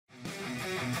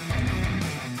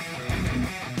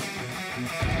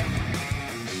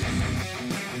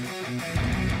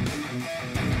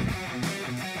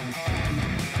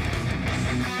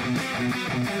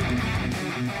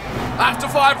After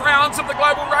 5 rounds of the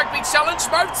Global Rugby Challenge,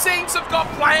 both teams have got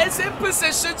players and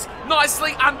positions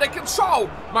nicely under control.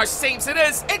 Most teams it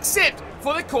is, except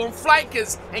for the Corn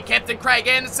Flakers. And Captain Craig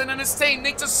Anderson and his team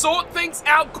need to sort things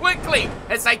out quickly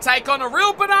as they take on a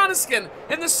real banana skin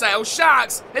in the Sale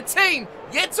Sharks, a team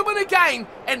yet to win a game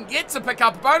and yet to pick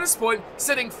up a bonus point,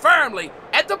 sitting firmly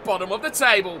at the bottom of the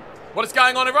table. What is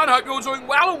going on, everyone? Hope you're all doing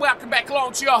well, and welcome back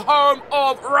along to your home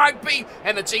of rugby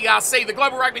and the GRC, the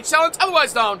Global Rugby Challenge,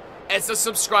 otherwise known as the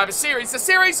Subscriber Series. The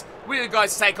series where you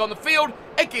guys take on the field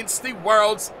against the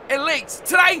world's elite.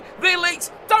 Today, the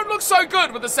elite don't look so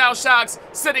good with the Sale Sharks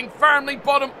sitting firmly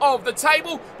bottom of the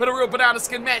table, but a real banana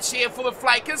skin match here for the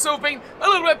Flakers, who have been a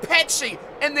little bit patchy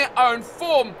in their own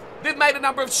form. They've made a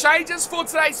number of changes for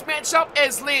today's matchup,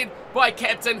 as led by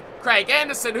Captain Craig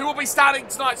Anderson, who will be starting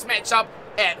tonight's matchup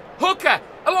at hooker.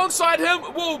 Alongside him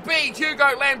will be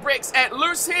Hugo Lambrex at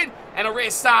loosehead, and a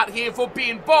rare start here for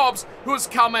Ben Bobbs, who has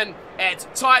come in at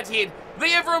tight head. The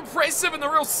ever impressive and the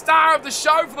real star of the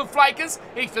show for the Flakers,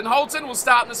 Ethan Holton, will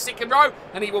start in the second row,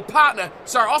 and he will partner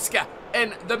Sir Oscar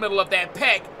in the middle of that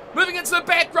pack. Moving into the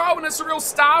back row, and it's a real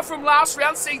star from last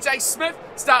round, CJ Smith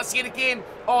starts yet again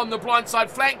on the blindside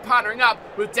flank, partnering up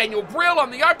with Daniel Brill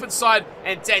on the open side,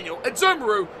 and Daniel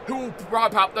Adumaru, who will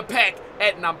rope up the pack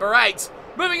at number 8.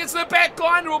 Moving into the back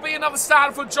line, there will be another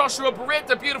starter for Joshua Barrett,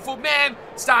 the beautiful man,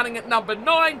 starting at number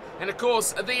 9. And of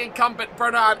course, the incumbent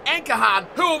Bernard Ankahan,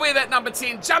 who will wear that number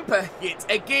 10 jumper yet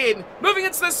again. Moving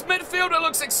into this midfield, it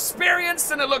looks experienced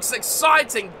and it looks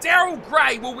exciting. Daryl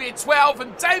Gray will wear 12,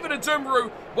 and David Adumaru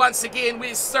once again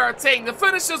wears 13. The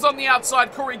finishers on the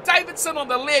outside, Corey Davidson on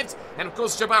the left, and of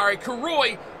course Jabari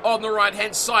Karoi on the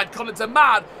right-hand side. Connor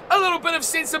Demard, a little bit of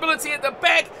sensibility at the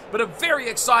back, but a very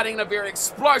exciting and a very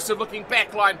explosive-looking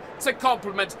backline to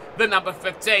complement the number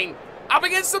 15. Up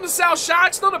against them, the Sale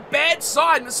Sharks, not a bad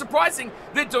side, and it's surprising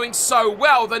they're doing so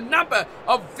well. The number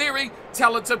of very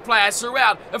talented players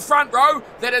throughout. A front row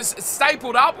that is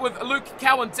stapled up with Luke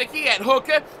Cowan-Dickey at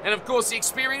hooker, and of course the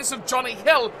experience of Johnny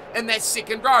Hill in that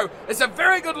second row. It's a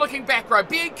very good looking back row.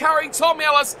 Ben Curry, Tom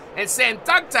Ellis and Sam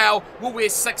Dugdale will wear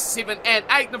 6, 7 and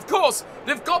 8. And of course,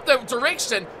 they've got the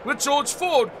direction with George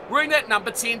Ford wearing that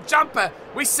number 10 jumper.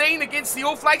 We've seen against the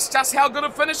All Flakes just how good a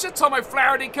finisher Tom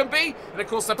O'Flaherty can be, and of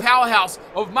course the powerhouse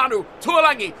of Manu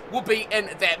Tuolangi will be in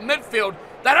that midfield.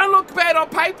 They don't look bad on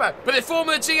paper, but their form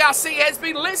in the GRC has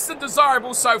been less than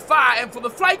desirable so far, and for the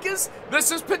Flakers,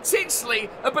 this is potentially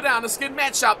a banana skin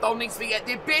matchup. They'll need to be at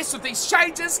their best with these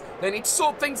changes. They need to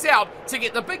sort things out to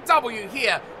get the big W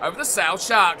here over the Sale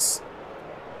Sharks.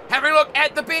 Having a look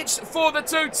at the bench for the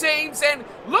two teams, and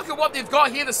look at what they've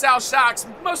got here, the Sale Sharks.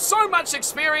 So much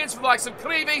experience with the likes of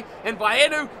Krivi and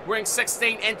Baenu wearing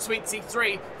 16 and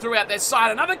 23 throughout their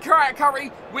side. Another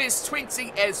Curry wears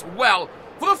 20 as well.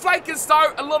 For the Flakers,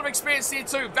 though, a lot of experience here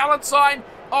too. Valentine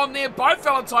on there, both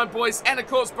Valentine boys, and of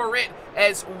course Barrett,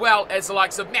 as well as the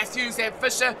likes of Matthews and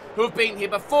Fisher, who have been here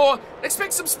before.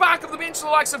 Expect some spark of the bench, the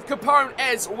likes of Capone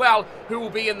as well, who will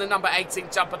be in the number 18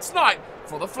 jumper tonight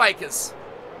for the Flakers.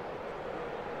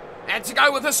 And to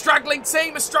go with a struggling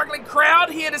team, a struggling crowd,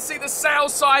 here to see the Sale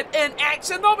side in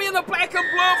action. They'll be in the black and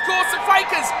blue, of course, the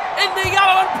Flakers in the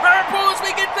yellow and purple as we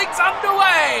get things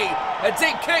underway. A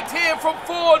deep kick here from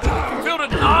Ford,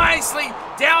 fielded nicely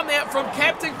down there from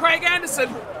Captain Craig Anderson.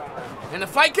 And the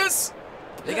Flakers,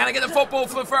 they're going to get the football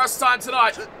for the first time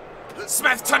tonight.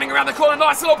 Smith turning around the corner,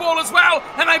 nice little ball as well,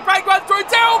 and they break right through.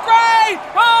 Daryl Gray!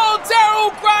 Oh,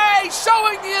 Daryl Gray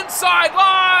showing the inside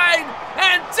line,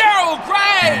 and Daryl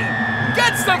Gray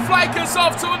gets the Flakers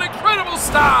off to an incredible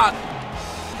start.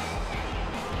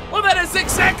 Well, that is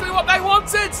exactly what they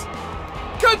wanted.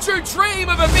 Could you dream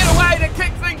of a better way to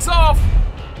kick things off?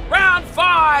 Round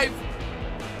 5,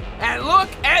 and look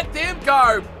at them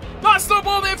go. Nice little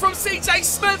ball there from CJ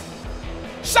Smith.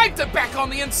 Shaped it back on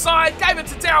the inside, gave it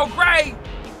to Daryl Gray.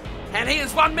 And he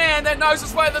is one man that knows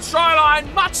his way to the try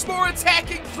line. Much more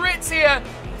attacking threats here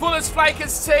for this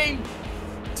Flakers team.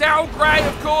 Daryl Gray,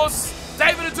 of course,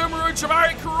 David Adumaru,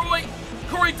 Jabari Karoi,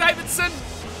 Corey Davidson,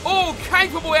 all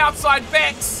capable outside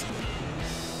backs.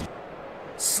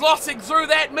 Slotting through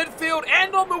that midfield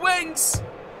and on the wings.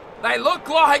 They look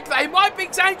like they might be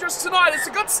dangerous tonight. It's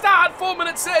a good start, 4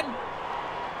 minutes in.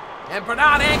 And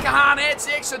Bernard Ankahan adds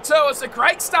the extra 2. It's a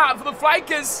great start for the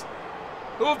Flakers,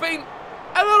 who have been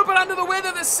a little bit under the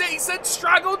weather this season,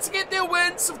 struggled to get their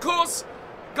wins, of course,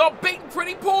 got beaten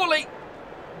pretty poorly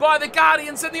by the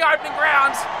Guardians in the opening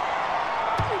round.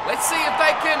 Let's see if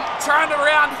they can turn it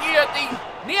around here at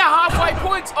the near halfway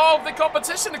point of the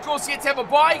competition. Of course, you have to have a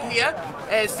bye here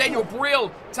as Daniel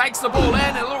Brill takes the ball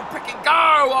in, a little pick and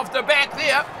go off the back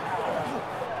there.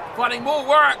 Finding more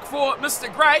work for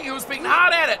Mr. Gray, who's been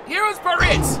hard at it. Here is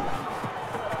Barrett.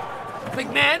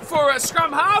 Big man for a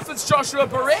scrum half. It's Joshua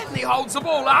Barrett, and he holds the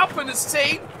ball up, and his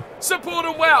team support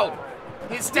him well.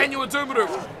 Here's Daniel Adumaru.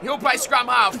 He'll play scrum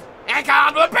half.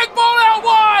 Ankahan with a big ball out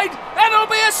wide, and it'll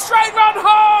be a straight run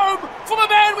home for the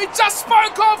man we just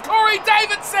spoke of, Corey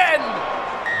Davidson.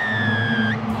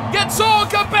 You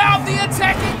talk about the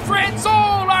attacking threats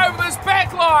all over this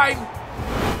backline,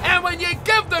 and when you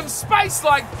give them space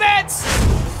like that,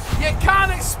 you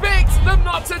can't expect them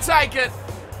not to take it.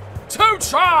 2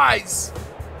 tries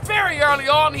very early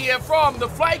on here from the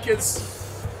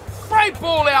Flakers. Great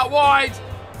ball out wide.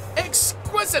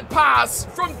 Exquisite pass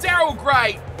from Daryl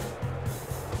Gray.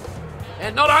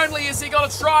 And not only is he going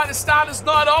to try to start his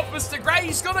night off, Mr. Gray,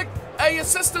 he's got a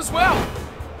assist as well.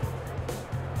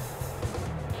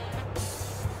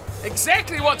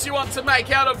 Exactly what you want to make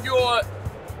out of your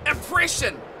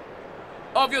impression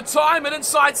of your time at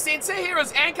inside centre. Here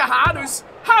is Ankahan, who's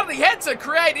hardly had to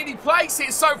create any plays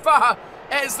here so far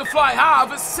as the fly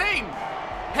half. His team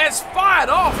has fired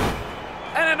off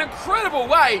in an incredible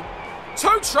way.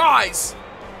 2 tries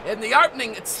in the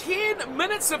opening 10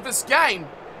 minutes of this game.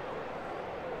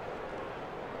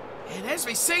 And as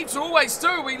we seem to always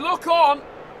do, we look on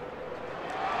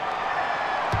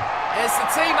as the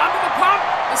team under the pump,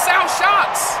 the South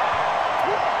Sharks,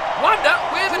 wonder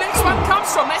where the next one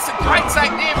comes from. That's a great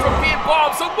take there from Ben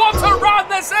Bobbs. And what a run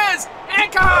this is!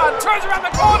 Ankahan turns around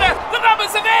the corner. The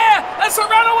numbers are there. It's a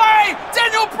runaway.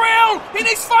 Daniel Brill. He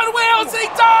needs front wheels. He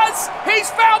does.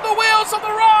 He's found the wheels on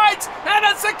the right. And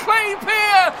it's a clean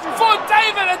pair for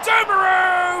David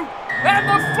Adumaru. And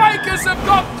the Flakers have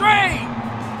got 3.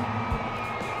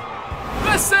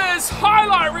 This is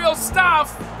highlight reel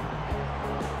stuff.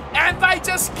 And they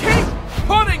just keep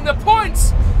putting the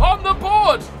points on the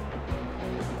board.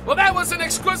 Well, that was an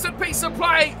exquisite piece of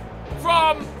play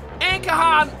from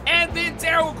Ankahan and then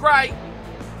Daryl Gray.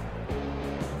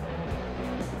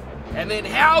 And then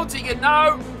how do you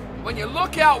know when you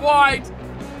look out wide,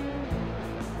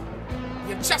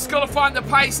 you've just got to find the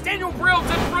pace. Daniel Brill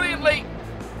did brilliantly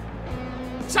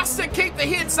just to keep the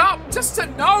heads up, just to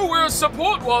know where his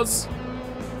support was.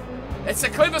 It's a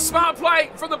clever, smart play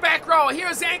from the back rower. Here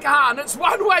is Ankahan. It's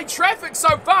one-way traffic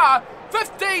so far.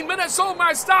 15 minutes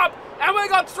almost up. And we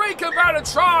got 3 converted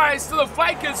tries to the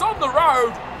Flakers on the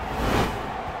road.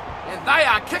 And they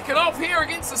are kicking off here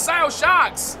against the Sale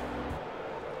Sharks.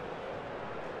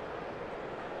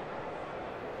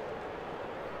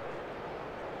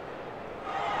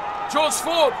 George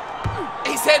Ford,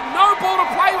 he's had no ball to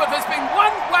play with. There's been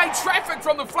one-way traffic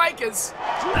from the Flakers.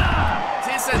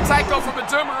 Here's a takeoff from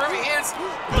Adumaru. Here's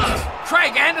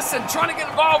Craig Anderson trying to get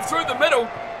involved through the middle.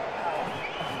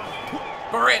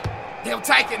 Barrett, he'll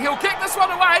take it. He'll kick this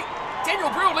one away. Daniel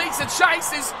Brill leads the chase.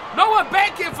 There's no one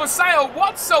back here for Sale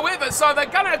whatsoever, so they're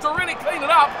going to have to really clean it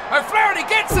up. O'Flaherty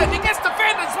gets it. He gets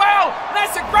defended as well. And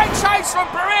that's a great chase from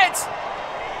Barrett.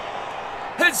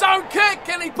 His own kick,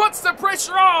 and he puts the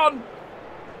pressure on.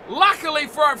 Luckily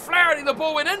for O'Flaherty, the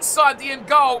ball went inside the end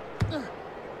goal.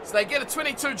 So they get a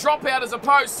 22 dropout as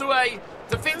opposed to a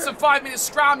defensive 5-minute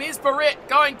scrum. Here's Barrett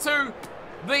going to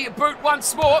the boot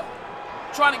once more.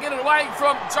 Trying to get it away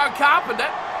from Joe Carpenter.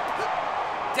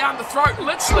 Down the throat,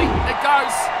 literally, it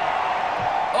goes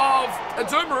of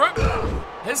Adumaru.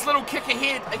 His little kick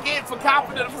ahead again for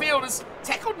Carpenter to field is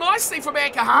tackled nicely from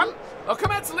Ankahan. They'll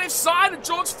come out to the left side and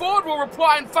George Ford will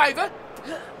reply in favour.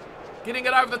 Getting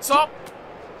it over the top.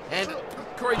 And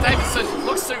Corey Davidson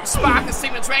looks to spark a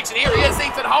team interaction. Here he is,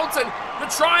 Ethan Holton. The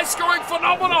try scoring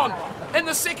phenomenon in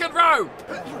the second row.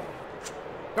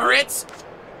 Barrett.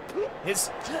 Here's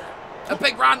a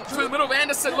big run through the middle of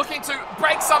Anderson, looking to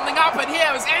break something up. And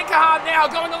here is Ankahan now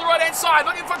going on the right-hand side,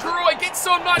 looking for Karoi. Gets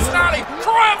to him nice and early.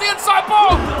 Karoi on the inside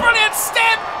ball. Brilliant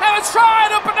step. And a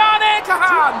try to Banana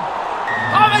Ankahan.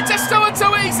 Oh, they just do it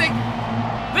too easy.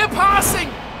 They're passing.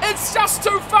 It's just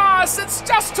too fast. It's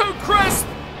just too crisp.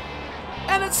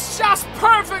 And it's just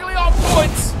perfectly on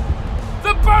point.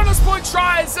 The bonus point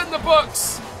try is in the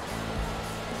books.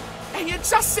 And you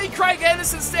just see Craig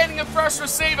Anderson standing in first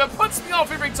receiver. Puts me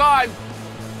off every time.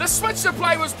 The switch to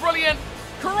play was brilliant.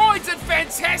 Karoi did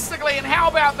fantastically. And how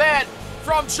about that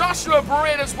from Joshua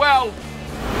Barrett as well?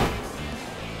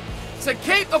 To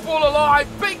keep the ball alive,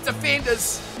 beat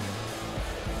defenders.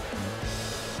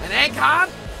 And Ankahan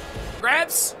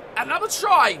grabs another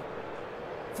try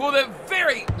for the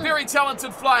very, very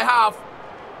talented fly half.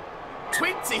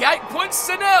 28 points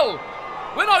to 0.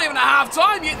 We're not even at half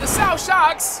time yet. The South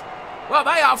Sharks, well,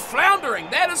 they are floundering,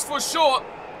 that is for sure.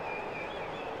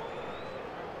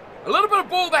 A little bit of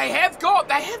ball they have got.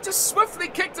 They have just swiftly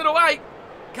kicked it away.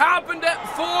 Carpenter,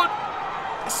 Ford,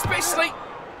 especially,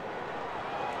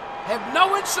 have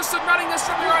no interest in running this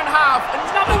from your own half.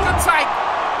 Another good take.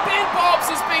 Ben Bobs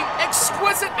has been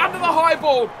exquisite under the high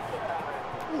ball.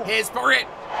 Here's Barrett.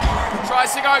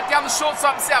 Tries to go down the short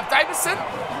side himself. Davison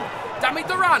dummied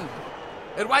the run.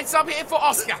 It waits up here for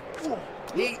Oscar.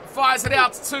 He fires it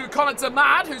out to Connor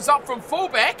Demard, who's up from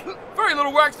fullback. Very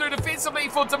little work through defensively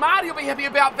for Demard. He'll be happy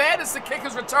about that as the kick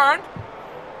is returned.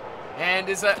 And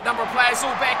there's a number of players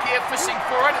all back here fishing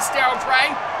for it. It's Daryl Gray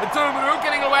and Dumaru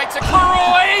getting away to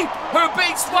Karoy, who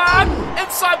beats one.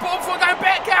 Inside ball before going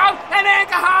back out. And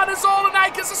Ankahan is all in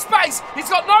acres of space. He's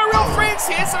got no real friends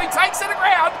here, so he takes it to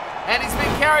ground. And he's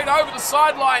been carried over the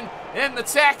sideline in the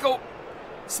tackle.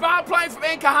 Smart play from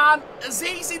Ankahan. It's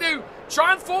easy to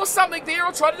try and force something there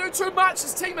or try to do too much.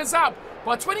 His team is up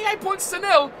by 28 points to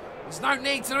 0. There's no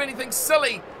need to do anything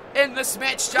silly in this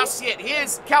match just yet.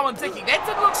 Here's Callan Dickey. That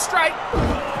didn't look straight.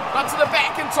 But to the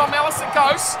back, and Tom Ellis it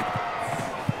goes.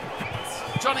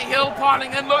 Johnny Hill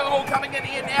piling in. Look at them all coming in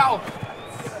here now.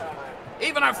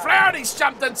 Even O'Flaherty's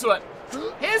jumped into it.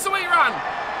 Here's the wee run.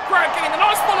 Quirk getting the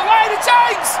nice ball away to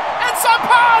James. Inside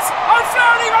pass.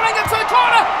 O'Flaherty running into the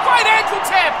corner. Great ankle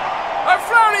tap.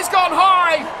 O'Flaherty's gone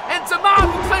high. And Demar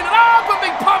will clean it up and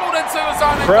be pummeled into his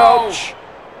own goal.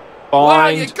 Wow,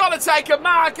 you've got to take a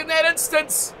mark in that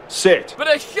instance. Sit. But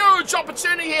a huge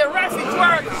opportunity here. Rafi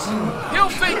Quirk. He'll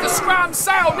feed the scrum.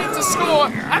 Sale need to score.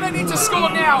 And they need to score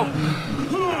now.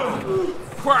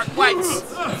 Quirk waits.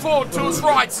 Forward to his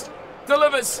right.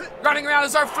 Delivers. Running around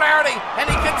as O'Flaherty. And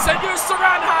he continues to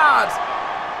run hard.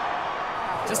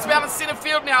 Just about in centre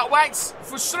field now. Waits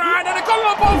for Shrine. And a good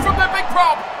little ball from the big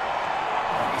prop.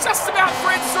 Just about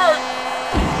threads through.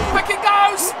 Quick it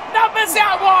goes, numbers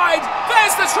out wide,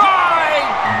 there's the try!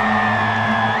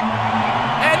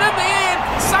 And in the end,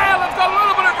 Sale have got a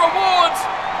little bit of reward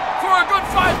for a good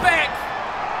fight back.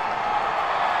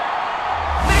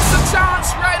 There's a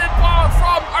chance created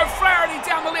from O'Flaherty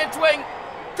down the left wing.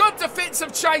 Good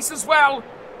defensive chase as well.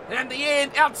 And in the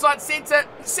end, outside centre,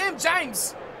 Sam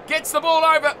James gets the ball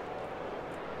over.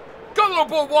 Good little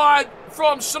ball wide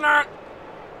from Schnurrt.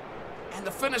 And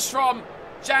the finish from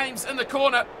James in the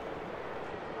corner.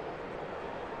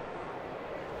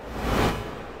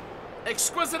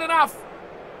 Exquisite enough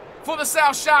for the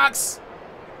South Sharks.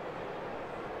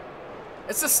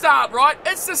 It's a start, right?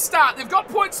 It's the start. They've got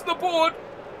points on the board.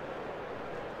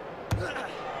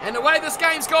 And the way this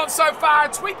game's gone so far,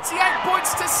 28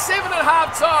 points to 7 at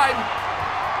half-time.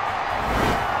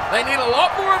 They need a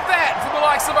lot more of that from the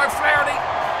likes of O'Flaherty.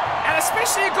 And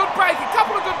especially a good break, a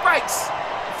couple of good breaks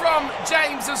from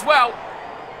James as well.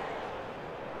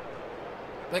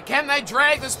 But can they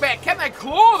drag this back? Can they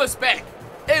claw this back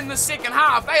in the second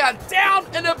half? They are down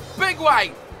in a big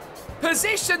way.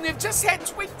 Possession, they've just had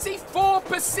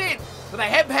 24%, but they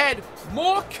have had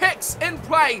more kicks in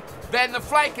play than the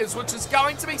Flakers, which is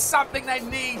going to be something they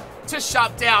need to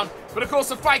shut down. But of course,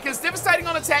 the Flakers devastating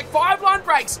on attack, 5 line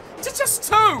breaks to just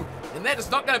 2, and that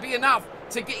is not going to be enough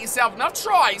to get yourself enough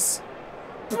tries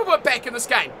to put back in this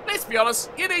game. Let's be honest,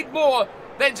 you need more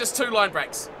than just 2 line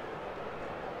breaks.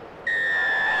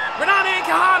 Renan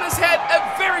Ankahan has had a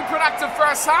very productive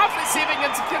first half. Let's see if he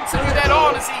can continue that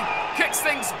on as he kicks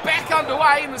things back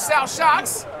underway in the South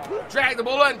Sharks. Drag the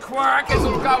ball in, Quirk has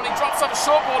a go and he drops off a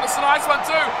short ball. It's a nice one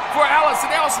too for Ellis, and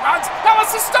Ellis runs.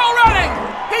 Ellis is still running!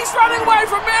 He's running away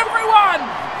from everyone!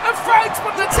 Afraid to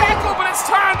put the tackle, but it's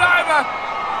turned over.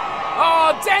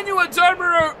 Oh, Daniel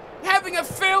Adumaru having a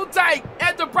field day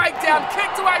at the breakdown,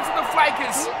 kicked away from the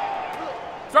Flakers.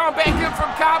 Thrown back in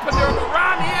from Carpenter, and a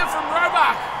run here from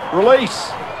Robach.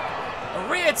 Release. A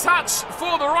rear touch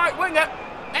for the right winger.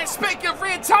 And speaking of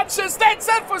rear touches, that's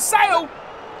it for Sale.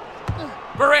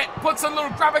 Barrett puts in a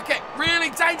little grubber kick. Really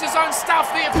danger zone stuff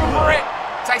there from Barrett.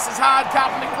 Takes his hard,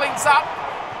 Carpenter cleans up.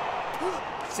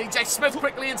 CJ Smith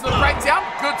quickly into the breakdown.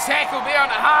 Good tackle there on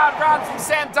a hard run from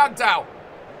Sam Dugdale.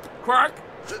 Quirk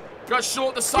goes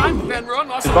short the side. Van Ruin,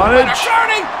 nice one.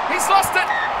 He's lost it.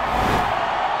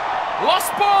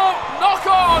 Lost ball, knock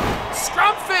on,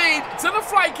 scrum feed to the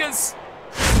Flakers.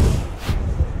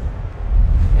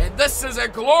 And this is a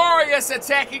glorious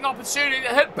attacking opportunity to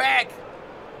hit back.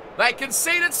 They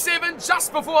conceded 7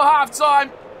 just before halftime.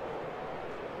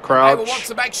 Crouch. They will want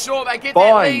to make sure they get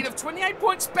that lead of 28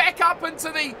 points back up into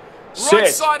the right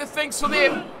side of things for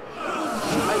them.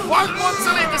 They won't want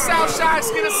to let the South Sharks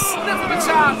get a sniff of a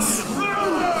chance.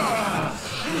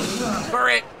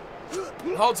 Barrett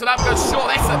holds it up, goes short.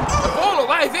 That's the ball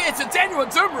away there to Daniel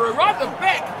Adumaru, right at the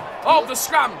back of the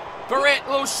scrum. Barrett,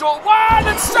 a little short one,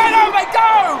 and straight over they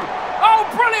go! Oh,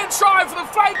 brilliant try for the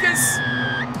Flakers.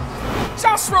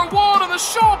 Just reward on the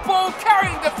short ball,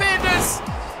 carrying defenders.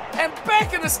 and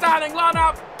back in the starting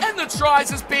lineup in the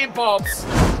tries is Ben Bobs.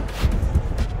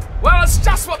 Well, it's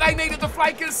just what they needed, the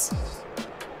Flakers.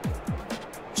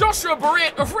 Joshua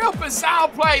Barrett, a real bizarre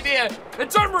play there. And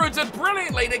Dunmaru did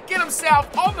brilliantly to get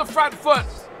himself on the front foot.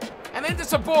 And then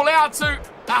just a ball out to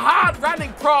a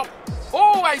hard-running prop.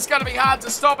 Always going to be hard to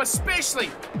stop, especially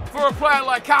for a player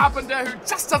like Carpenter, who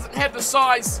just doesn't have the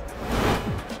size.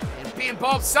 And Ben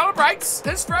Bob celebrates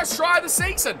his first try of the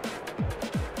season.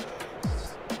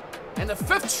 And the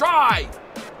 5th try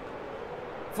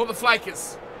for the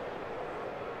Flakers.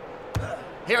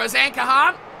 Here is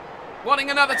Ankahan,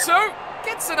 wanting another 2.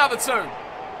 Gets another 2.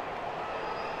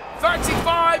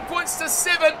 35 points to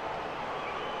 7.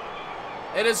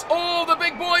 It is all the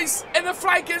big boys in the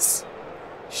Flakers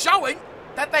showing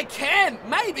that they can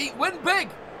maybe win big.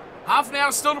 Half an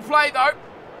hour still to play though.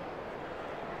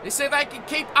 Let's see if they can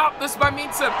keep up this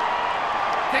momentum.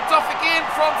 Kicked off again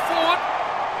from forward.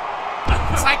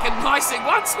 Taken nicely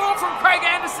once more from Craig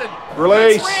Anderson.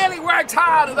 Release. He's really worked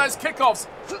hard at those kickoffs.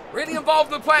 Really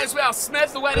involved in the play as well.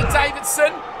 Smith away to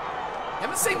Davidson.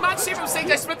 Haven't seen much here from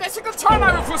CJ Smith. That's a good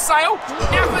turnover for Sale.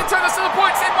 Now can they turn this to the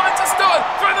points? They might just do it.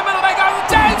 Through the middle they go to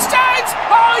James. James!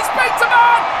 Oh, he's beaten him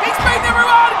on! He's beaten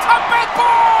everyone! Comeback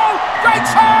ball! Great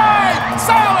try!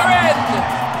 Sale are in!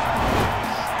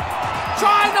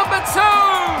 Try number 2!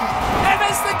 And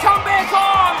it's the comeback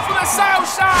on for the Sale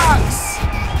Sharks!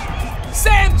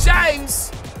 Sam James!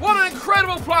 What an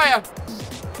incredible player!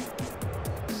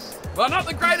 Well, not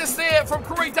the greatest there from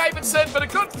Corey Davidson, but a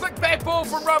good flick back ball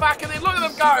from Roebuck, and then look at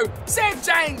them go. Sam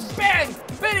James, bang,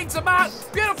 beating Demart.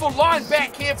 Beautiful line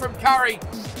back here from Curry.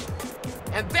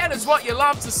 And that is what you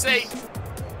love to see.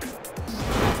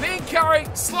 Ben Curry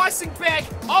slicing back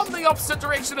on the opposite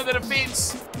direction of the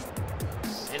defence.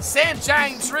 And Sam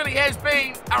James really has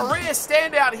been a rare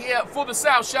standout here for the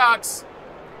South Sharks.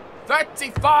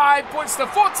 35 points to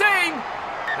 14.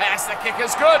 That's the kick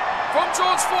is good from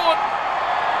George Ford.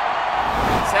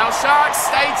 South Sharks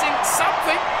staging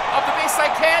something of the best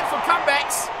they can for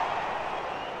comebacks.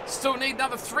 Still need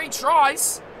another 3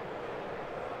 tries.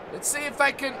 Let's see if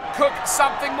they can cook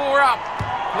something more up.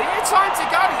 Plenty of time to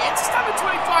go here, just under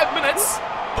 25 minutes.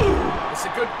 It's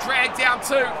a good drag down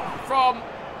too from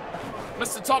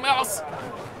Mr. Tom Ellis.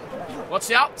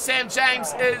 Watch out, Sam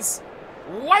James is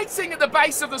waiting at the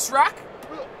base of this ruck.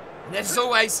 And that's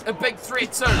always a big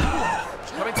threat too.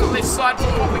 Coming to the left side,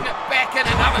 popping it back in.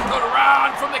 Another good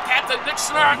run from the captain, Nick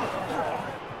Schnurr.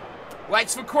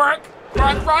 Waits for Quirk.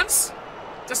 Quirk runs.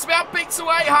 Just about beats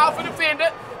away half a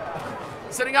defender.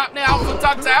 Sitting up now for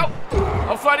Dugdale.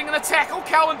 Offloading in a tackle.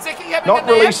 Calvin Dickey having Not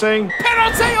releasing.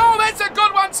 Penalty! Oh, that's a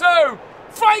good one too.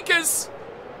 Flakers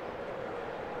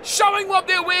showing what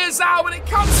their wares are when it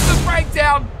comes to the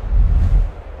breakdown.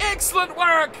 Excellent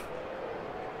work.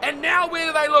 And now where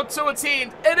do they look to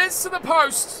attend? It is to the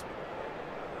post.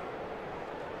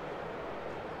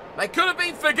 They could have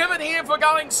been forgiven here for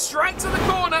going straight to the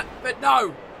corner, but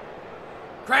no.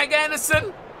 Craig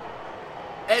Anderson,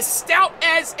 as stout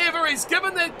as ever, is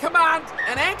given the command,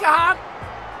 and Ankahan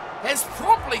has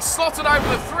properly slotted over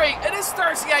the 3. It is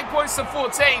 38 points to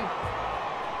 14.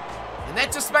 And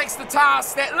that just makes the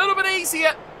task that little bit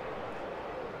easier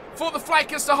for the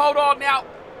Flakers to hold on now.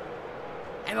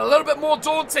 And a little bit more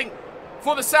daunting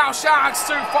for the South Sharks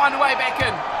to find a way back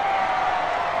in.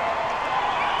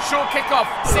 Short kickoff,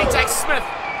 CJ Smith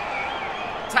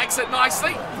takes it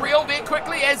nicely. Creel there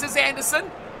quickly, as is Anderson.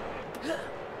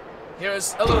 Here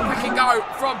is a little quick and go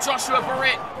from Joshua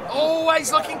Barrett.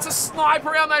 Always looking to snipe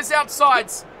around those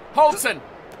outsides. Holton,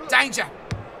 danger.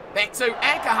 Back to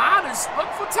Ankahan, who's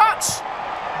looking for touch.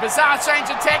 Bizarre change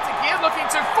in tactic here, looking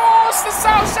to force the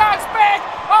South Sharks back.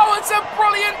 Oh, it's a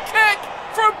brilliant kick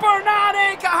from Bernard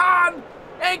Ankahan.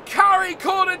 And Curry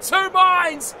caught in 2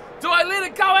 minds. Do I let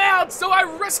it go out? Do I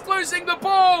risk losing the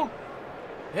ball?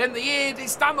 In the end,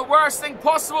 he's done the worst thing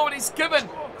possible, and he's given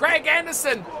Craig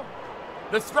Anderson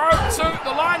the throw to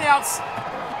the lineouts.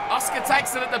 Oscar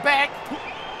takes it at the back.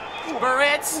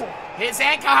 Barrett, here's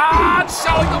Ankahan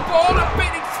showing the ball and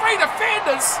beating 3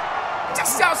 defenders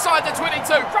just outside the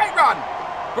 22. Great run.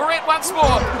 Barrett once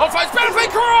more. Offloads benefit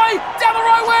Karai down the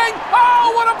right wing.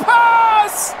 Oh, what a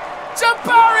pass!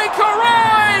 Jabari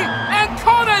Karai and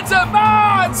Connor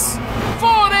Demarts.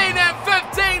 14 and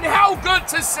 15. How good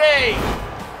to see.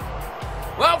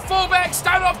 Well, fullbacks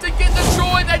don't often get the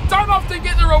joy. They don't often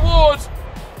get the reward.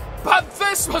 But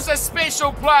this was a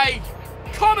special play.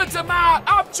 Connor Demart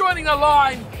up joining the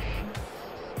line.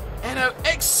 And an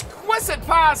exquisite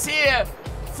pass here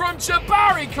from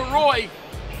Jabari Karai.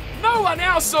 No one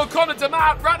else saw Connor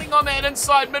Demart running on that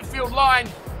inside midfield line.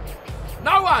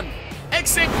 No one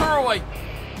except Karai.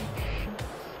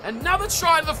 Another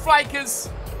try to the Flakers,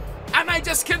 and they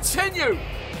just continue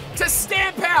to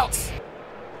stamp out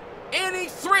any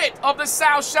threat of the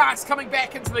South Sharks coming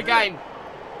back into the game.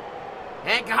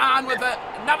 Ankahan with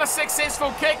another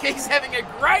successful kick. He's having a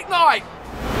great night.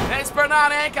 That's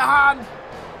Bernard Ankahan.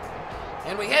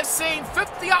 And we have seen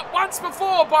 50 up once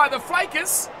before by the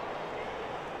Flakers.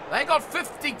 They got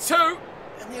 52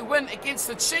 in their win against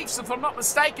the Chiefs, if I'm not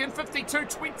mistaken,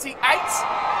 52-28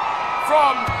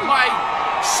 from my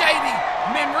shady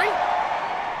memory,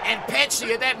 and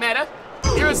patchy at that matter.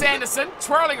 Here is Anderson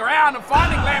twirling around and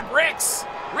finding Lambrex.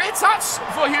 Rare touch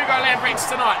for Hugo Lambrex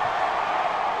tonight.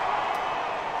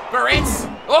 Barrett.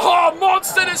 Oh,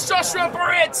 monster is Joshua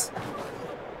Barrett.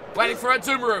 Waiting for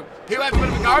Adumaru. He'll have a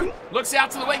bit of a go. Looks out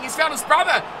to the wing. He's found his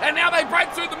brother. And now they break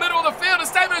through the middle of the field.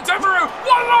 It's David Adumaru.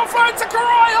 What an offload to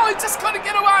Karai. Oh, he just couldn't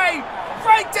get away.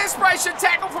 Great desperation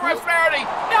tackle from O'Flaherty.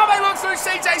 Now they look through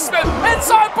CJ Smith.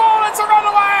 Inside ball. It's a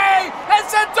runaway.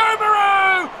 It's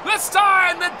Adumaru. This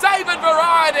time the David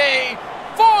variety.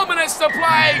 4 minutes to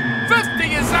play.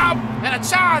 50 is up. And a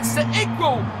chance to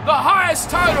equal the highest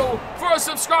total for a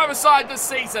subscriber side this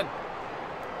season.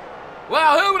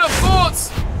 Well, who would have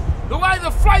thought? The way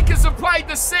the Flakers have played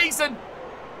this season,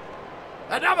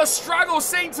 another struggle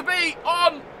seemed to be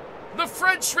on the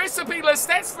fringe recipe list,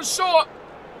 that's for sure.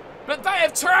 But they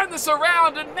have turned this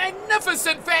around in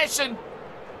magnificent fashion.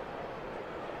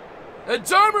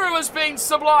 Adumaru has been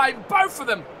sublime, both of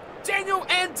them, Daniel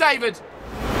and David.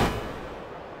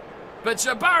 But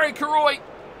Jabari Karoi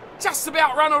just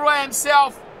about run away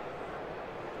himself.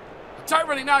 I don't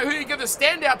really know who you give a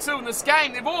standout to in this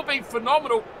game. They've all been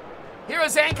phenomenal. Here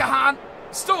is Ankahan.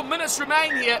 Still minutes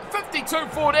remain here.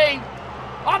 52-14.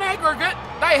 On aggregate,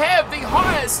 they have the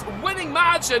highest winning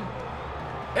margin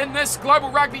in this Global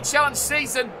Rugby Challenge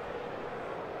season.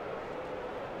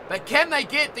 But can they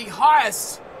get the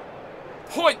highest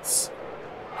points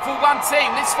for one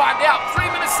team? Let's find out. 3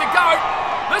 minutes to go.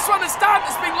 This one is done.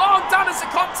 It's been long done as a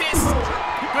contest.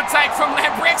 Good take from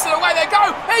Lambrex, and away they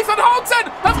go. Ethan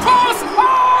Holton, of course.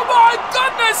 Oh my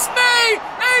goodness me!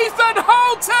 Ethan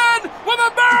Holton with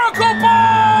a miracle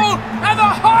ball, and the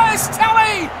highest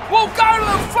tally will go to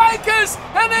the Flakers.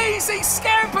 An easy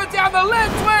scamper down the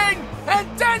left wing, and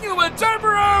Daniel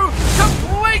Adumaru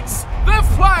completes the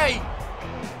play.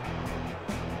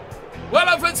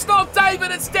 Well, if it's not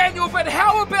David, it's Daniel, but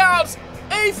how about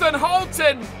Ethan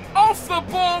Holton off the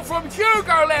ball from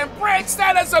Hugo Lambrex?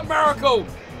 That is a miracle.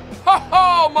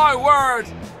 Oh, my word.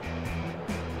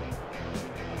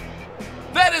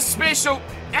 That is special,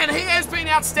 and he has been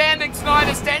outstanding tonight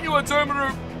as Daniel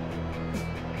Adumaru.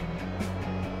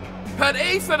 But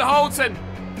Ethan Holton,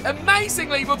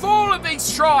 amazingly, with all of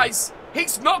these tries,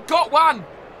 he's not got one.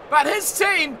 But his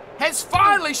team has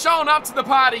finally shown up to the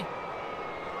party.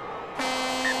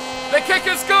 The kick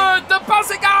is good, the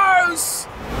buzzer goes!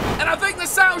 And I think the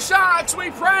South Sharks, we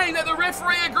pray that the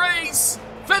referee agrees.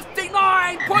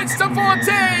 59 points to 14.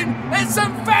 It's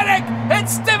emphatic,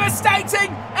 it's devastating,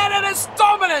 and it is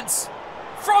dominance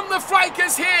from the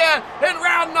Flakers here in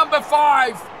round number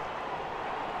 5.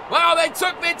 Well, they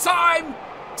took their time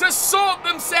to sort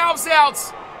themselves out,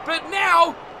 but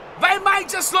now they may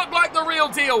just look like the real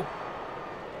deal.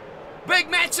 Big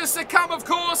matches to come, of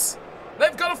course.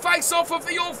 They've got to face off with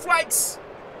the All Flakes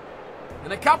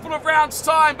in a couple of rounds'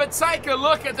 time, but take a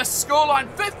look at the scoreline,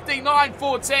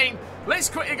 59-14. Let's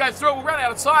quickly go through it. We'll run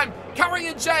out of time. Curry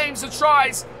and James, the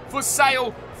tries for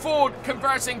Sale. Ford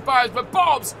converting both, but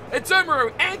Bobs,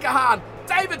 Adumaru, Ankahan,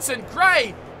 Davidson,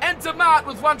 Gray, and DeMart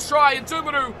with 1 try.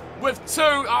 Adumaru with 2.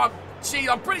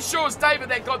 I'm pretty sure it's David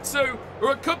that got 2,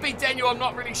 or it could be Daniel, I'm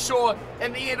not really sure.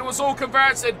 In the end, it was all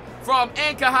converted from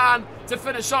Ankahan to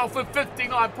finish off with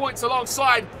 59 points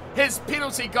alongside his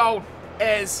penalty goal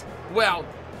as well.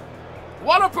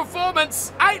 What a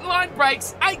performance. 8 line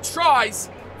breaks, 8 tries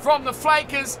from the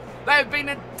Flakers. They have been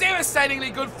in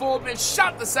devastatingly good form and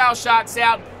shut the South Sharks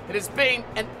out. It has been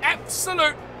an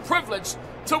absolute privilege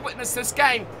to witness this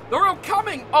game. The real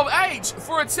coming of age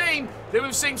for a team that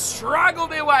we've seen struggle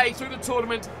their way through the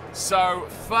tournament so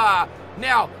far.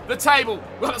 Now, the table,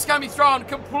 well, it's going to be thrown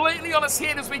completely on its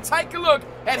head as we take a look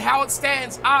at how it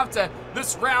stands after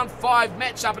this round 5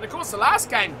 matchup. And of course, the last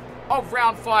game of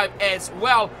round 5 as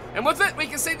well. And with it, we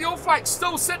can see the All Flakes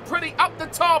still sit pretty up the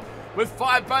top with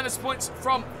 5 bonus points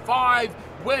from 5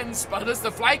 wins. But it is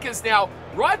the Flakers now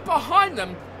right behind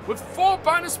them with 4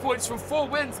 bonus points from 4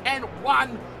 wins and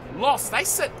 1 loss. They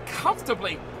sit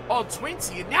comfortably on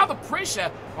 20. And now the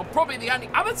pressure on probably the only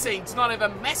other team to not have a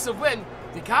massive win,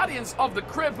 the Guardians of the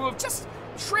Crib, who have just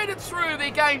treaded through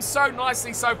their game so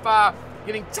nicely so far,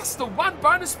 getting just the 1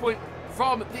 bonus point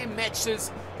from their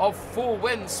matches of 4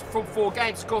 wins from 4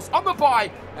 games. Of course, on the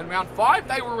bye in round 5,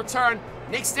 they will return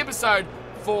next episode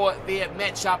for their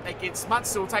matchup against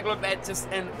Munster. We'll take a look at that just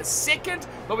in a second.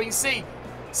 But we can see,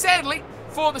 sadly,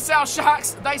 for the South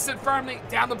Sharks, they sit firmly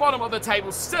down the bottom of the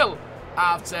table still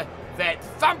after that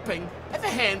thumping at the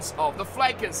hands of the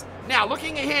Flakers. Now,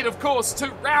 looking ahead, of course,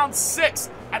 to round 6.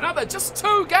 Another just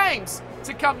 2 games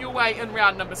to come your way in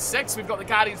round number 6. We've got the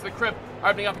Guardians of the Crib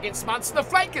opening up against Munster, the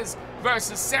Flakers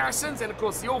versus Saracens, and of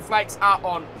course the All Flakes are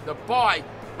on the bye.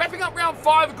 Wrapping up round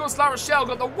 5, of course, La Rochelle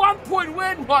got the 1-point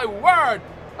win, my word,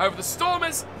 over the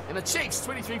Stormers, and the Chiefs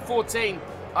 23-14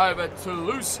 over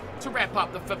Toulouse to wrap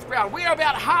up the 5th round. We are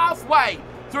about halfway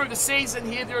through the season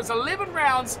here. There is 11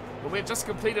 rounds, and we've just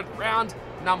completed round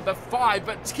number 5.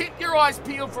 But keep your eyes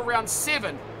peeled for round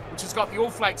 7, which has got the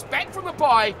All Flakes back from the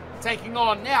bye, taking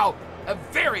on now a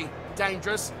very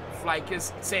dangerous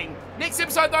Flakers team. Next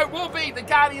episode, though, will be the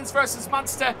Guardians versus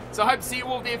Munster, so I hope to see you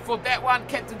all there for that one.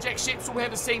 Captain Jack Sheps will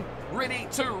have his team ready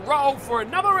to roll for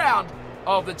another round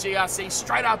of the GRC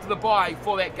straight after the bye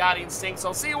for that Guardians team. So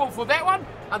I'll see you all for that one.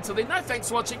 Until then, no, thanks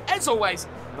for watching as always,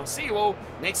 and I'll see you all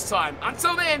next time.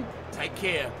 Until then, take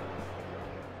care.